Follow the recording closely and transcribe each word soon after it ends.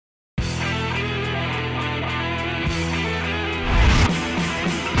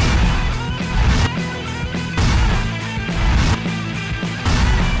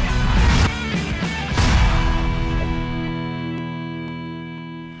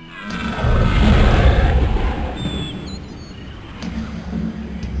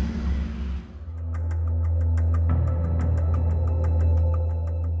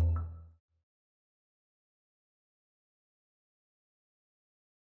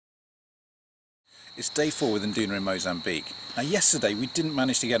It's day 4 with Nduna in Mozambique. Now yesterday we didn't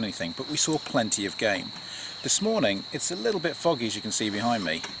manage to get anything, but we saw plenty of game. This morning it's a little bit foggy, as you can see behind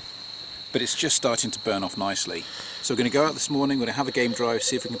me, but it's just starting to burn off nicely. So we're going to go out this morning, we're going to have a game drive,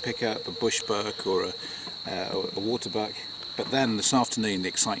 see if we can pick up a bushbuck or a waterbuck. But then this afternoon the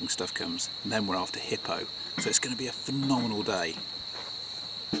exciting stuff comes, and then we're after hippo. So it's going to be a phenomenal day.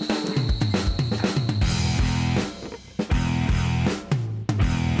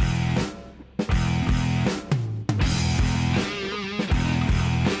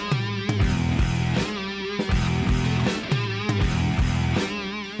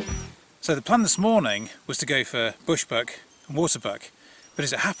 So the plan this morning was to go for bushbuck and waterbuck, but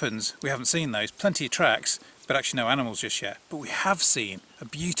as it happens we haven't seen those. Plenty of tracks, but actually no animals just yet. But we have seen a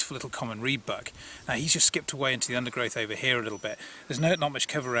beautiful little common reedbuck. Now he's just skipped away into the undergrowth over here a little bit. There's not much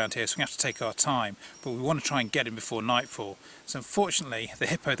cover around here, so we have to take our time, but we want to try and get him before nightfall. So unfortunately the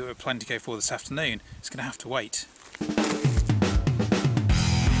hippo that we're planning to go for this afternoon is going to have to wait.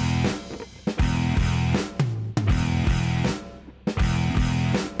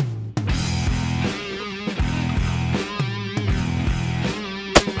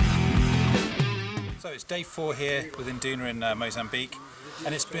 So it's day 4 here with Nduna in Mozambique,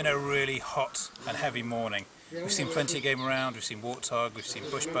 and it's been a really hot and heavy morning. We've seen plenty of game around, we've seen warthog, we've seen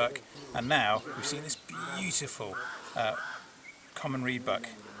bushbuck, and now we've seen this beautiful common reedbuck.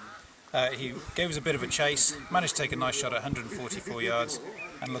 He gave us a bit of a chase, managed to take a nice shot at 144 yards,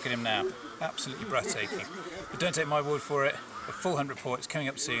 and look at him now, absolutely breathtaking. But don't take my word for it, the full hunt report is coming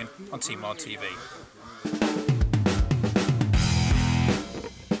up soon on Team Wild TV.